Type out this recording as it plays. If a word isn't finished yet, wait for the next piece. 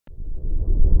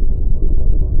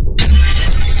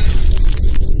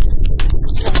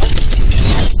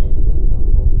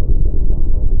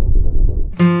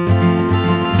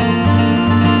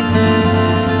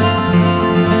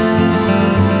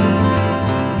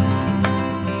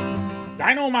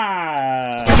Channel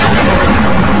Man!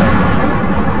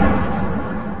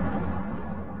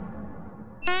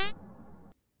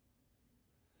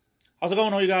 How's it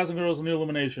going, all you guys and girls in the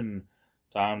Illumination?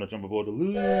 Time to jump aboard the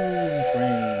Loon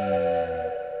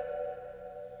Train.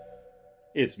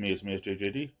 It's me, it's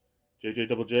JJD.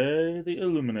 JJ the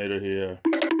Illuminator here.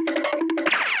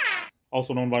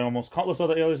 Also known by almost countless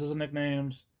other aliases and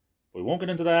nicknames. We won't get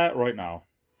into that right now.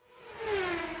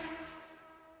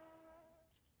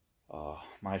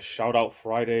 My shout out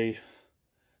Friday.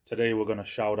 Today we're going to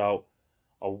shout out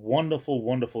a wonderful,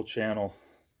 wonderful channel.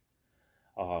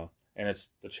 And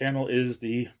the channel is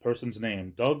the person's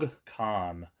name, Doug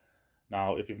Conn.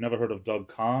 Now, if you've never heard of Doug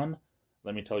Conn,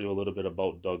 let me tell you a little bit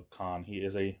about Doug Conn. He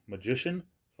is a magician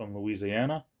from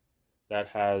Louisiana that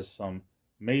has some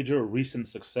major recent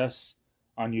success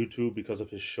on YouTube because of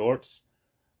his shorts.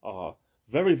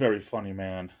 Very, very funny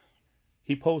man.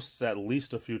 He posts at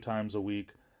least a few times a week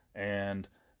and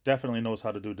definitely knows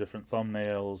how to do different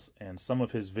thumbnails. And some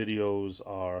of his videos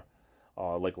are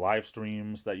like live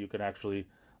streams that you can actually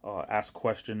ask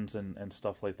questions and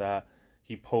stuff like that.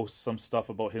 He posts some stuff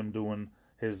about him doing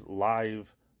his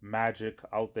live magic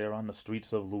out there on the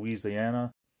streets of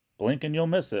Louisiana. Blink and you'll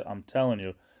miss it. I'm telling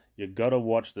you, you gotta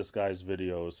watch this guy's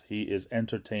videos. He is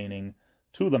entertaining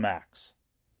to the max.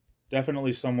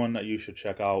 Definitely someone that you should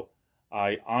check out.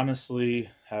 I honestly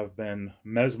have been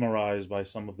mesmerized by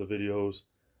some of the videos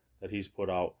that he's put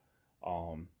out.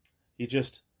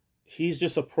 He's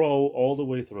just a pro all the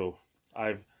way through.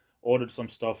 I've ordered some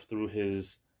stuff through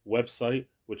his website,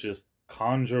 which is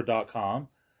conjure.com,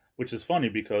 which is funny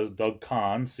because Doug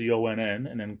Conn, C-O-N-N,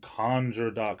 and then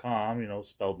conjure.com, you know,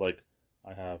 spelled like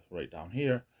I have right down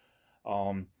here.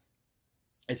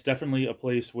 It's definitely a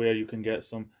place where you can get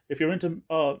some, if you're into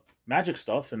magic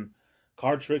stuff and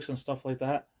card tricks and stuff like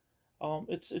that,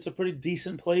 it's a pretty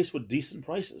decent place with decent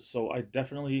prices. So I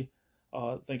definitely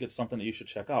think it's something that you should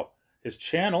check out. His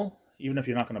channel, even if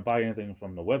you're not going to buy anything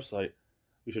from the website,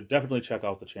 you should definitely check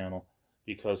out the channel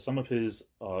because some of his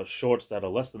shorts that are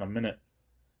less than a minute,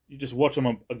 you just watch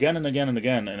them again and again and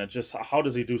again, and it's just, how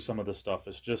does he do some of this stuff?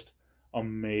 It's just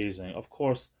amazing. Of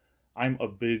course, I'm a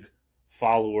big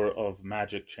follower of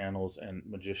magic channels and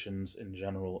magicians in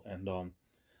general, and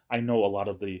I know a lot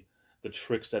of the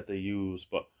tricks that they use,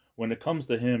 but when it comes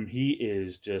to him, he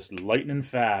is just lightning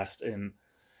fast, and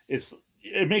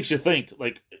it makes you think,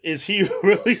 like, is he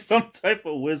really some type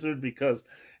of wizard? Because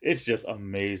it's just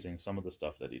amazing, some of the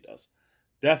stuff that he does.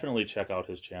 Definitely check out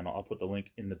his channel. I'll put the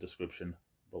link in the description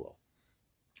below.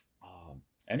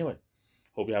 Anyway,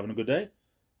 hope you're having a good day.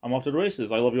 I'm off to the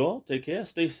races. I love you all. Take care.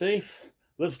 Stay safe.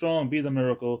 Live strong. Be the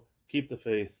miracle. Keep the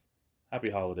faith. Happy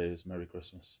holidays. Merry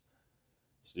Christmas.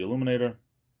 It's the Illuminator,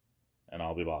 and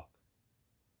I'll be back.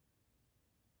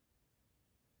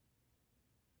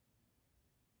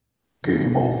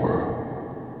 Game over.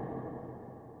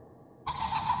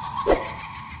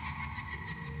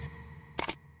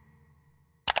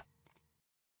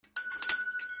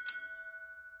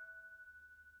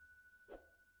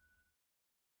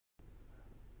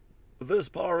 This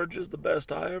porridge is the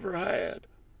best I ever had.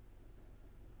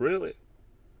 Really?